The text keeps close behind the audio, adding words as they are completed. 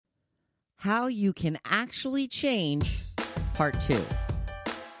How You Can Actually Change, Part 2.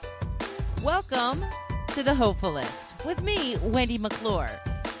 Welcome to the Hopefulist with me, Wendy McClure.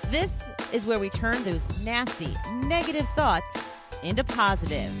 This is where we turn those nasty, negative thoughts into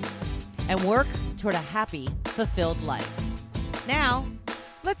positive and work toward a happy, fulfilled life. Now,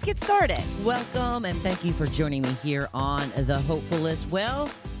 let's get started. Welcome and thank you for joining me here on the Hopefulist. Well,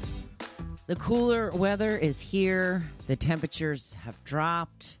 the cooler weather is here. The temperatures have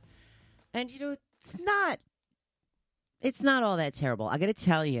dropped. And, it's not all that terrible. I got to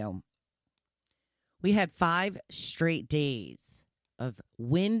tell you, we had 5 straight days of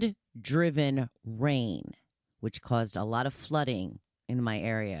wind-driven rain, which caused a lot of flooding in my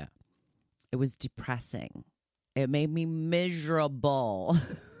area. It was depressing. It made me miserable.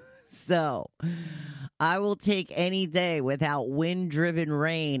 So I will take any day without wind-driven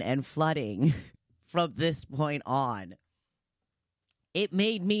rain and flooding from this point on. It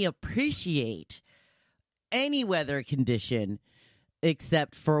made me appreciate any weather condition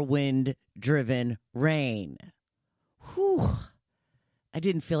except for wind-driven rain. Whew. I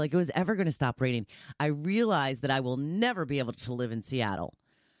didn't feel like it was ever going to stop raining. I realized that I will never be able to live in Seattle.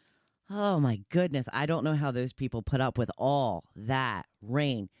 Oh, my goodness. I don't know how those people put up with all that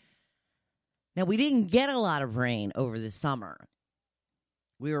rain. Now, we didn't get a lot of rain over the summer.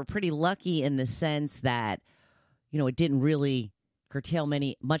 We were pretty lucky in the sense that, it didn't really curtail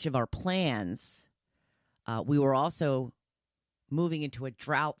much of our plans. We were also moving into a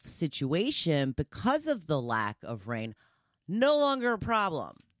drought situation because of the lack of rain. No longer a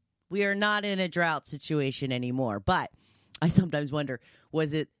problem. We are not in a drought situation anymore. But I sometimes wonder,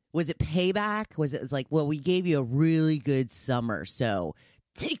 was it payback? Was it like, well, we gave you a really good summer, so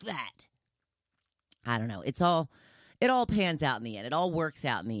take that. I don't know. It all pans out in the end. It all works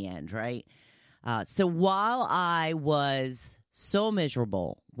out in the end, right? So while I was so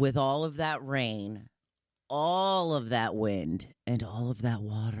miserable with all of that rain, all of that wind, and all of that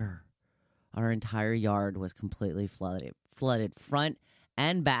water, our entire yard was completely flooded front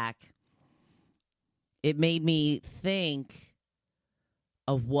and back. It made me think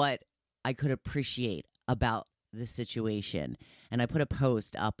of what I could appreciate about the situation. And I put a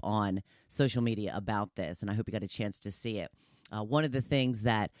post up on social media about this, and I hope you got a chance to see it. One of the things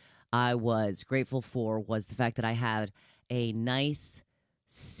that I was grateful for was the fact that I had a nice,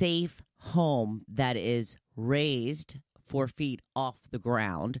 safe home that is raised 4 feet off the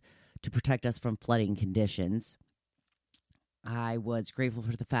ground to protect us from flooding conditions. I was grateful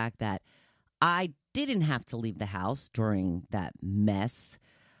for the fact that I didn't have to leave the house during that mess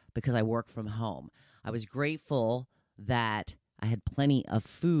because I work from home. I was grateful that I had plenty of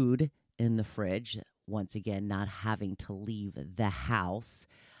food in the fridge, once again, not having to leave the house.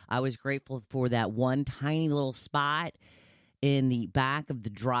 I was grateful for that one tiny little spot in the back of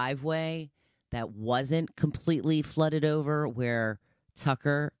the driveway that wasn't completely flooded over, where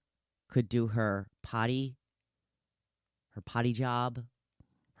Tucker could do her potty job,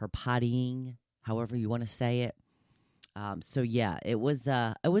 her pottying, however you want to say it. So yeah, it was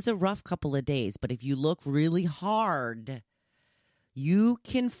a rough couple of days, but if you look really hard, you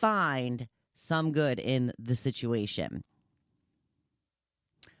can find some good in the situation.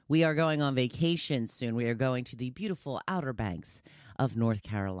 We are going on vacation soon. We are going to the beautiful Outer Banks of North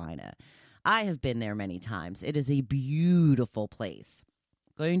Carolina. I have been there many times. It is a beautiful place.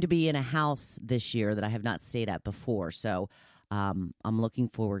 Going to be in a house this year that I have not stayed at before, so I'm looking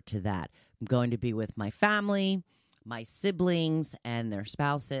forward to that. I'm going to be with my family, my siblings, and their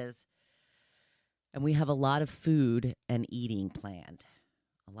spouses, and we have a lot of food and eating planned.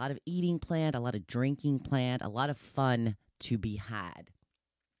 A lot of eating planned, a lot of drinking planned, a lot of fun to be had.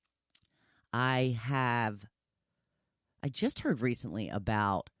 I just heard recently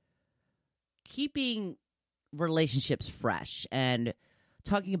about keeping relationships fresh and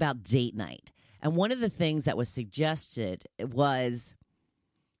talking about date night. And one of the things that was suggested was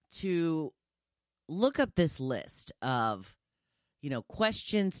to look up this list of,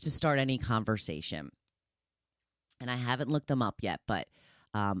 questions to start any conversation. And I haven't looked them up yet, but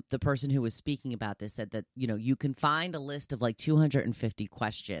the person who was speaking about this said that, you can find a list of like 250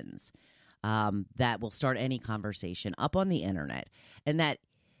 questions that will start any conversation up on the internet, and that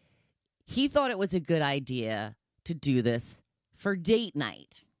he thought it was a good idea to do this for date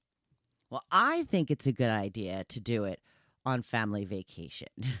night. Well, I think it's a good idea to do it on family vacation.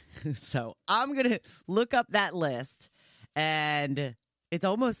 So I'm going to look up that list, and it's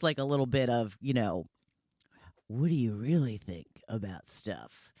almost like a little bit of, what do you really think about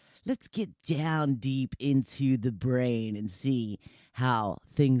stuff? Let's get down deep into the brain and see how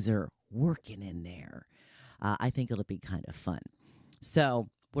things are working in there. I think it'll be kind of fun. So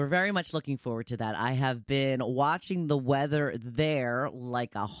We're very much looking forward to that. I have been watching the weather there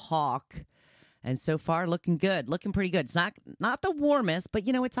like a hawk, and so far looking good, looking pretty good. It's not the warmest, but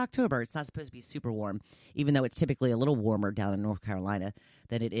it's October. It's not supposed to be super warm, even though it's typically a little warmer down in North Carolina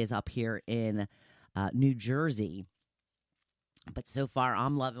than it is up here in New Jersey. But so far,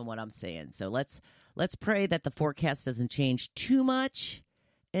 I'm loving what I'm seeing. So let's pray that the forecast doesn't change too much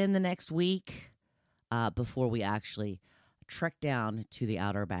in the next week before we actually trek down to the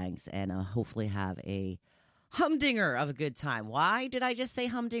Outer Banks and hopefully have a humdinger of a good time. Why did I just say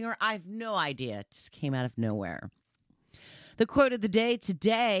humdinger? I have no idea. It just came out of nowhere. The quote of the day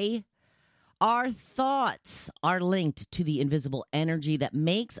today: our thoughts are linked to the invisible energy that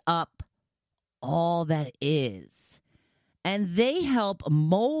makes up all that is, and they help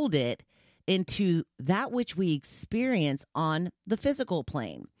mold it into that which we experience on the physical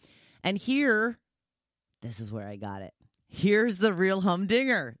plane. And this is where I got it. Here's the real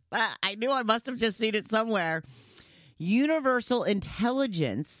humdinger. I knew I must have just seen it somewhere. Universal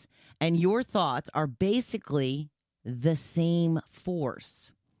intelligence and your thoughts are basically the same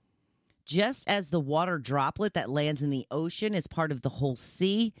force. Just as the water droplet that lands in the ocean is part of the whole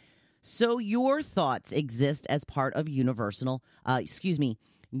sea, so your thoughts exist as part of universal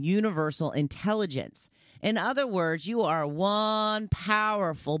intelligence. In other words, you are one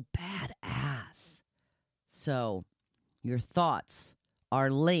powerful badass. So your thoughts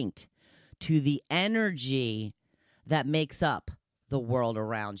are linked to the energy that makes up the world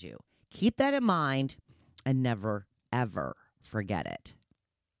around you. Keep that in mind and never, ever forget it,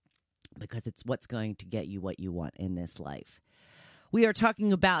 because it's what's going to get you what you want in this life. We are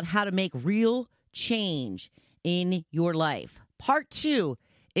talking about how to make real change in your life. Part 2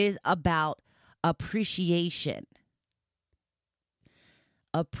 is about appreciation.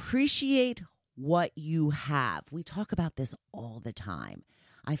 Appreciate what you have. We talk about this all the time.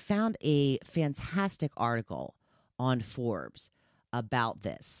 I found a fantastic article on Forbes about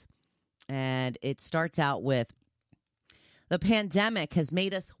this. And it starts out with, the pandemic has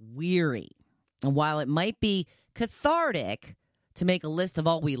made us weary. And while it might be cathartic to make a list of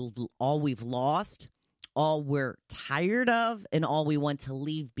all we've lost, all we're tired of, and all we want to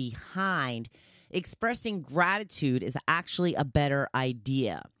leave behind, expressing gratitude is actually a better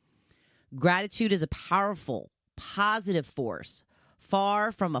idea. Gratitude is a powerful, positive force,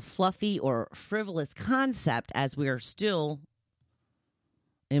 far from a fluffy or frivolous concept, as we are still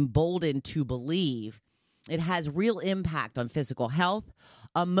emboldened to believe. It has real impact on physical health,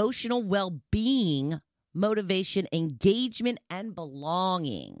 emotional well-being, motivation, engagement, and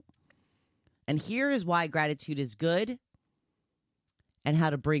belonging. And here is why gratitude is good and how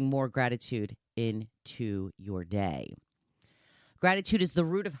to bring more gratitude into your day. Gratitude is the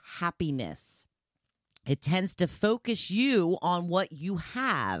root of happiness. It tends to focus you on what you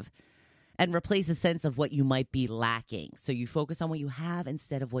have and replace a sense of what you might be lacking. So you focus on what you have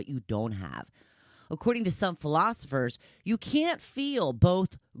instead of what you don't have. According to some philosophers, you can't feel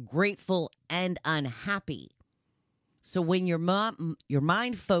both grateful and unhappy. So when your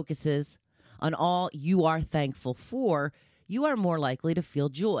mind focuses on all you are thankful for, you are more likely to feel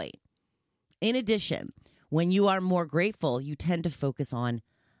joy. In addition, when you are more grateful, you tend to focus on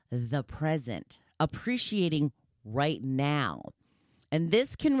the present, appreciating right now. And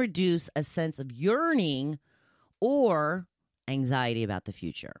this can reduce a sense of yearning or anxiety about the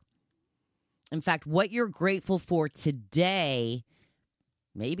future. In fact, what you're grateful for today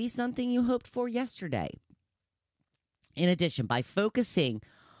may be something you hoped for yesterday. In addition, by focusing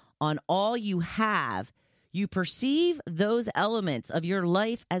on all you have, you perceive those elements of your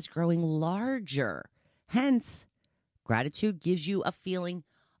life as growing larger. Hence, gratitude gives you a feeling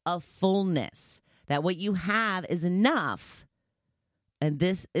of fullness, that what you have is enough. And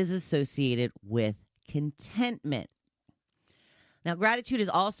this is associated with contentment. Now, gratitude is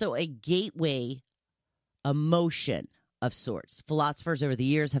also a gateway emotion of sorts. Philosophers over the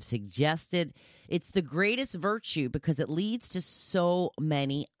years have suggested it's the greatest virtue because it leads to so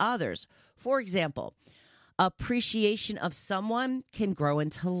many others. For example, appreciation of someone can grow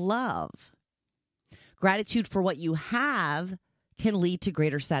into love. Gratitude for what you have can lead to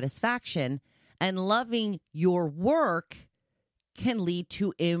greater satisfaction, and loving your work can lead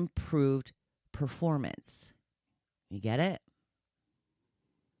to improved performance. You get it?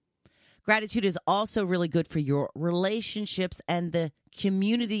 Gratitude is also really good for your relationships and the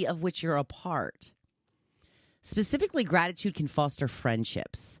community of which you're a part. Specifically, gratitude can foster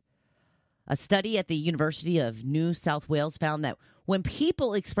friendships. A study at the University of New South Wales found that when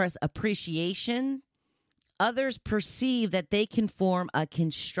people express appreciation, others perceive that they can form a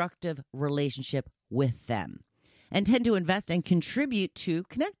constructive relationship with them. and tend to invest and contribute to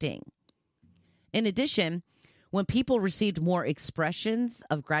connecting. In addition, when people received more expressions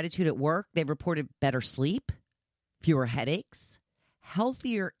of gratitude at work, they reported better sleep, fewer headaches,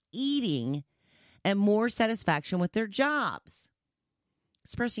 healthier eating, and more satisfaction with their jobs.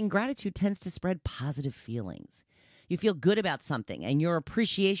 Expressing gratitude tends to spread positive feelings. You feel good about something, and your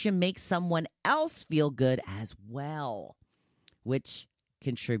appreciation makes someone else feel good as well, which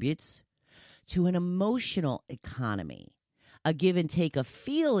contributes to an emotional economy, a give and take of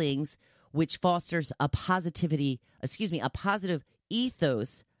feelings, which fosters a positive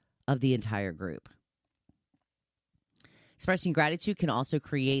ethos of the entire group. Expressing gratitude can also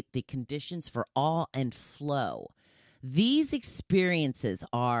create the conditions for awe and flow. These experiences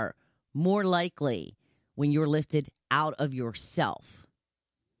are more likely when you're lifted out of yourself.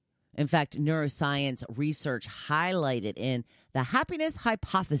 In fact, neuroscience research highlighted in The Happiness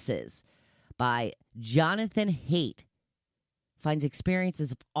Hypothesis by Jonathan Haidt finds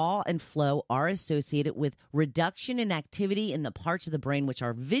experiences of awe and flow are associated with reduction in activity in the parts of the brain which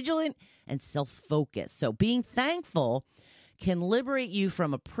are vigilant and self-focused. So being thankful can liberate you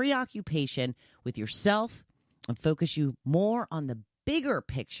from a preoccupation with yourself and focus you more on the bigger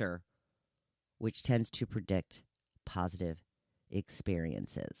picture, which tends to predict positive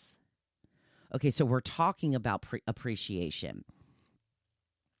experiences. Okay, so we're talking about appreciation.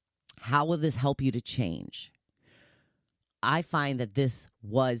 How will this help you to change? I find that this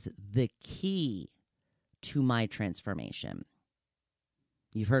was the key to my transformation.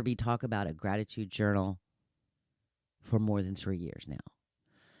 You've heard me talk about a gratitude journal for more than 3 years now.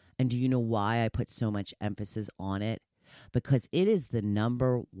 And do you know why I put so much emphasis on it? Because it is the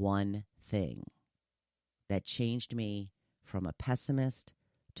number one thing that changed me from a pessimist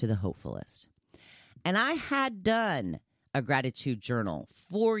to the hopefulist. And I had done a gratitude journal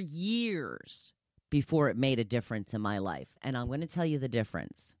for years before it made a difference in my life. And I'm going to tell you the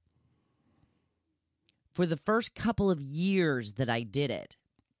difference. For the first couple of years that I did it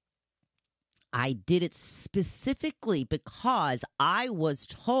specifically because I was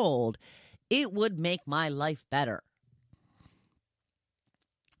told it would make my life better.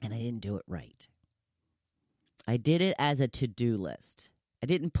 And I didn't do it right. I did it as a to-do list. I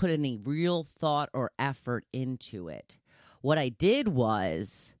didn't put any real thought or effort into it. What I did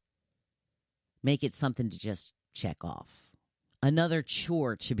was make it something to just check off. Another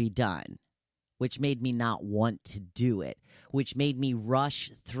chore to be done, which made me not want to do it, which made me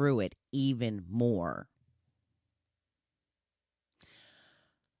rush through it even more.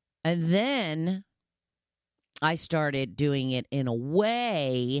 And then I started doing it in a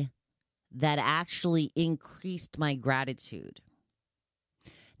way that actually increased my gratitude.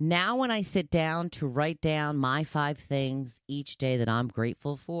 Now when I sit down to write down my 5 things each day that I'm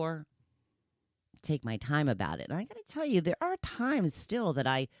grateful for, take my time about it. And I got to tell you, there are times still that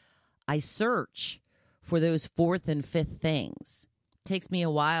I search for those 4th and 5th things. It takes me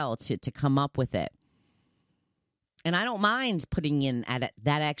a while to come up with it. And I don't mind putting in that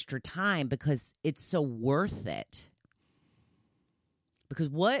extra time because it's so worth it. Because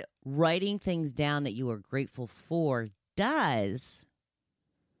what writing things down that you are grateful for does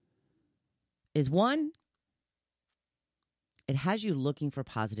is, one, it has you looking for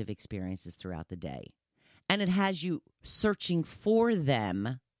positive experiences throughout the day. And it has you searching for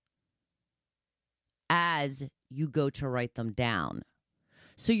them as you go to write them down.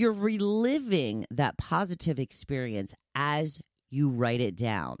 So you're reliving that positive experience as you write it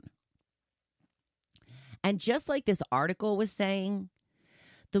down. And just like this article was saying,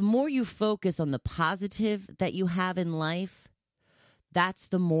 the more you focus on the positive that you have in life, that's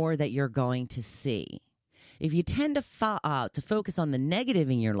the more that you're going to see. If you tend to focus on the negative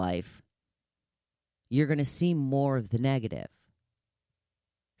in your life, you're going to see more of the negative.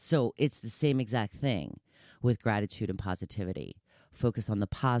 So it's the same exact thing with gratitude and positivity. Focus on the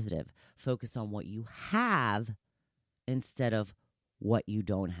positive. Focus on what you have instead of what you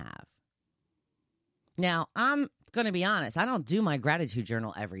don't have. Now, I'm going to be honest. I don't do my gratitude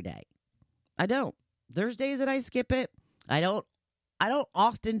journal every day. I don't. There's days that I skip it. I don't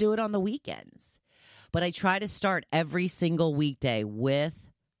often do it on the weekends. But I try to start every single weekday with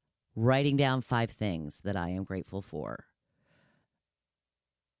writing down 5 things that I am grateful for.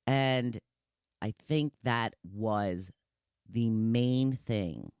 And I think that was the main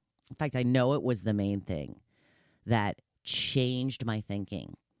thing. In fact, I know it was the main thing that changed my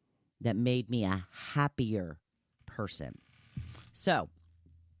thinking, that made me a happier person. So,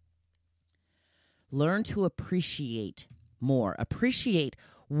 learn to appreciate more. Appreciate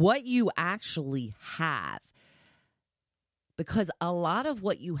what you actually have. Because a lot of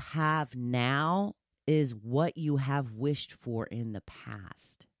what you have now is what you have wished for in the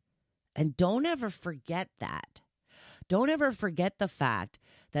past. And don't ever forget that. Don't ever forget the fact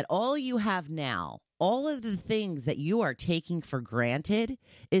that all you have now, all of the things that you are taking for granted,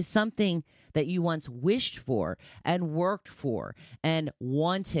 is something that you once wished for and worked for and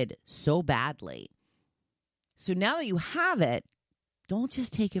wanted so badly. So now that you have it, don't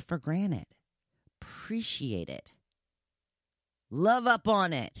just take it for granted. Appreciate it. Love up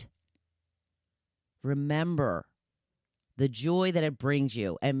on it. Remember the joy that it brings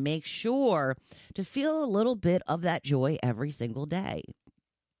you, and make sure to feel a little bit of that joy every single day.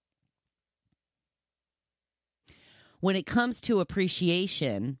 When it comes to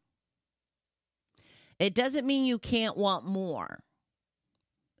appreciation, it doesn't mean you can't want more.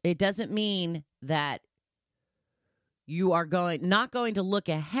 It doesn't mean that you are not going to look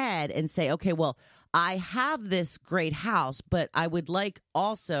ahead and say, okay, well, I have this great house, but I would like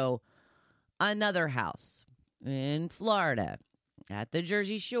also another house in Florida, at the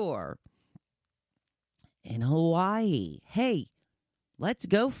Jersey Shore, in Hawaii. Hey, let's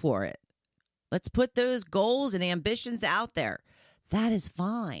go for it. Let's put those goals and ambitions out there. That is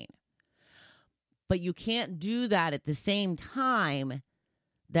fine. But you can't do that at the same time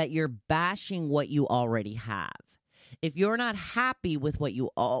that you're bashing what you already have. If you're not happy with what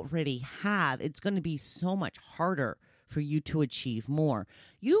you already have, it's going to be so much harder for you to achieve more.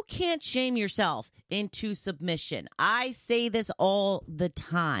 You can't shame yourself into submission. I say this all the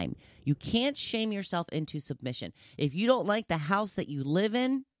time. You can't shame yourself into submission. If you don't like the house that you live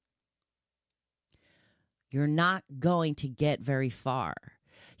in, you're not going to get very far.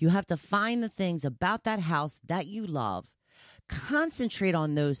 You have to find the things about that house that you love, concentrate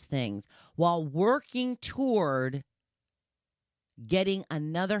on those things while working toward getting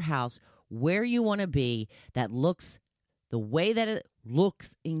another house where you want to be that looks the way that it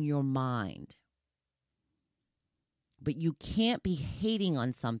looks in your mind. But you can't be hating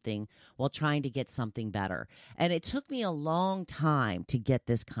on something while trying to get something better. And it took me a long time to get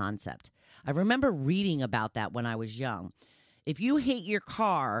this concept. I remember reading about that when I was young. If you hate your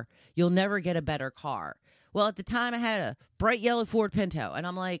car, you'll never get a better car. Well, at the time I had a bright yellow Ford Pinto, and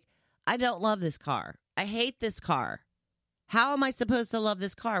I'm like, I don't love this car. I hate this car. How am I supposed to love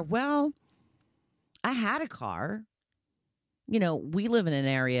this car? Well, I had a car. You know, we live in an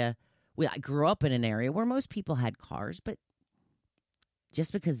area, I grew up in an area where most people had cars, but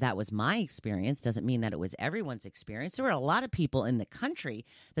just because that was my experience doesn't mean that it was everyone's experience. There were a lot of people in the country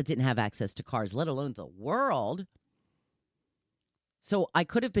that didn't have access to cars, let alone the world. So I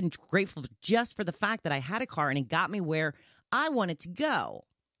could have been grateful just for the fact that I had a car and it got me where I wanted to go.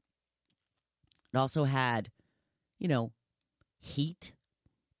 It also had, heat.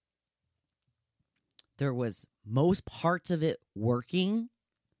 There was most parts of it working.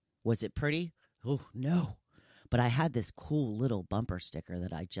 Was it pretty? Oh, no. But I had this cool little bumper sticker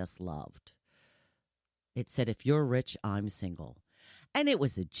that I just loved. It said, if you're rich, I'm single. And it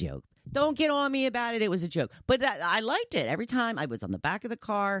was a joke. Don't get on me about it. It was a joke. But I liked it. Every time I was on the back of the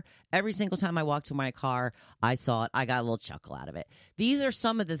car, every single time I walked to my car, I saw it. I got a little chuckle out of it. These are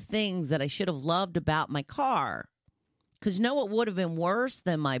some of the things that I should have loved about my car. Because you know what would have been worse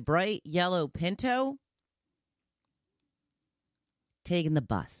than my bright yellow Pinto? Taking the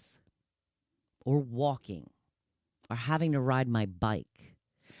bus or walking or having to ride my bike.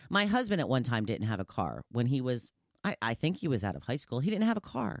 My husband at one time didn't have a car. When he was, I think he was out of high school, he didn't have a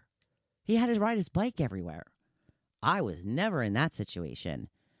car. He had to ride his bike everywhere. I was never in that situation.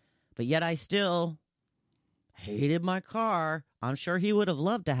 But yet I still hated my car. I'm sure he would have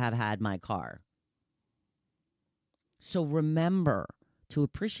loved to have had my car. So remember to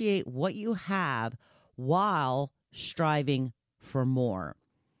appreciate what you have while striving for more.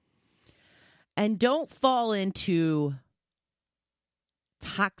 And don't fall into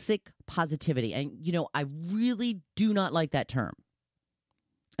toxic positivity. And, I really do not like that term.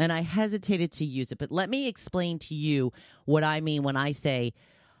 And I hesitated to use it. But let me explain to you what I mean when I say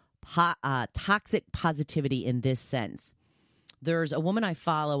toxic positivity in this sense. There's a woman I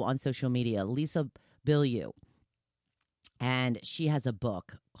follow on social media, Lisa Bilyeu. And she has a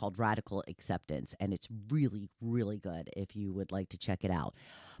book called Radical Acceptance, and it's really, really good if you would like to check it out.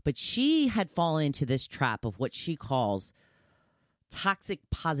 But she had fallen into this trap of what she calls toxic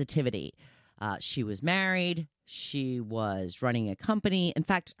positivity. She was married. She was running a company. In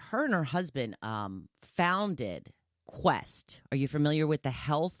fact, her and her husband founded Quest. Are you familiar with the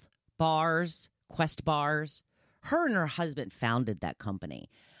health bars, Quest bars? Her and her husband founded that company.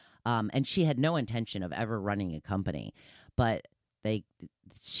 And she had no intention of ever running a company. But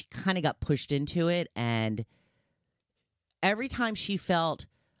she kind of got pushed into it, and every time she felt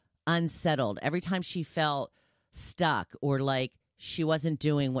unsettled, every time she felt stuck or like she wasn't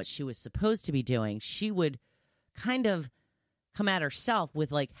doing what she was supposed to be doing, she would kind of come at herself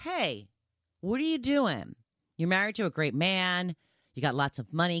with like, hey, what are you doing? You're married to a great man. You got lots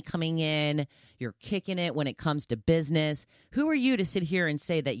of money coming in. You're kicking it when it comes to business. Who are you to sit here and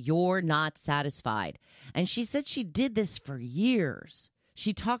say that you're not satisfied? And she said she did this for years.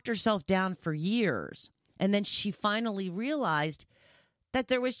 She talked herself down for years. And then she finally realized that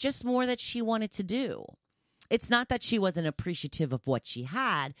there was just more that she wanted to do. It's not that she wasn't appreciative of what she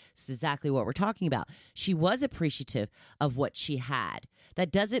had. This is exactly what we're talking about. She was appreciative of what she had. That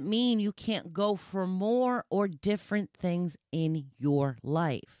doesn't mean you can't go for more or different things in your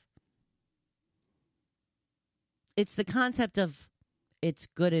life. It's the concept of it's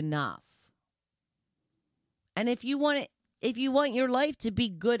good enough. And if you want your life to be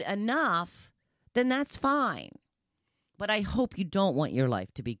good enough, then that's fine. But I hope you don't want your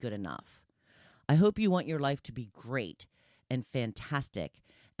life to be good enough. I hope you want your life to be great and fantastic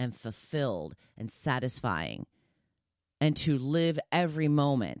and fulfilled and satisfying and to live every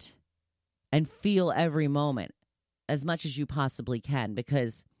moment and feel every moment as much as you possibly can,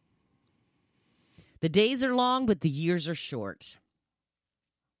 because the days are long, but the years are short.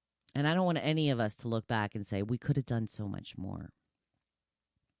 And I don't want any of us to look back and say, we could have done so much more.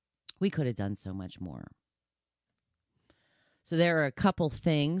 We could have done so much more. So there are a couple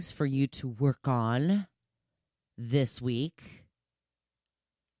things for you to work on this week.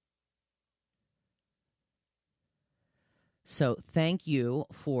 So thank you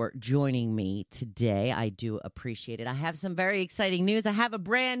for joining me today. I do appreciate it. I have some very exciting news. I have a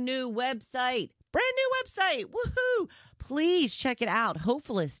brand new website. Woohoo! Please check it out.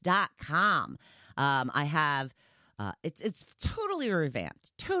 Hopefulist.com. I have it's totally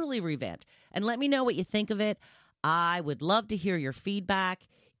revamped. And let me know what you think of it. I would love to hear your feedback,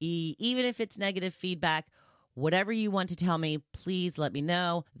 even if it's negative feedback. Whatever you want to tell me, please let me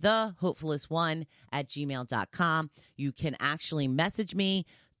know. thehopefulist1@gmail.com. You can actually message me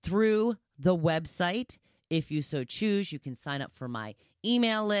through the website. If you so choose, you can sign up for my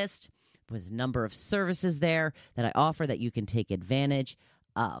email list. There's a number of services there that I offer that you can take advantage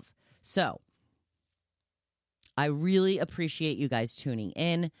of. So I really appreciate you guys tuning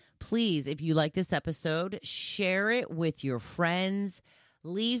in. Please, if you like this episode, share it with your friends.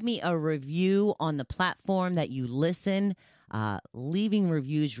 Leave me a review on the platform that you listen. Leaving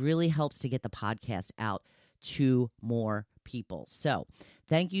reviews really helps to get the podcast out to more people. So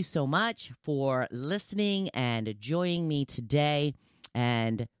thank you so much for listening and joining me today.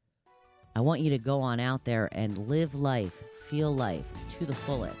 And I want you to go on out there and live life, feel life to the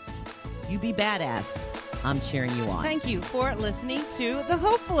fullest. You be badass. I'm cheering you on. Thank you for listening to The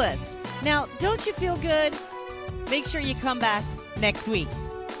Hopefulist. Now, don't you feel good? Make sure you come back next week.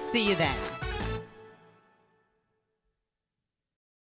 See you then.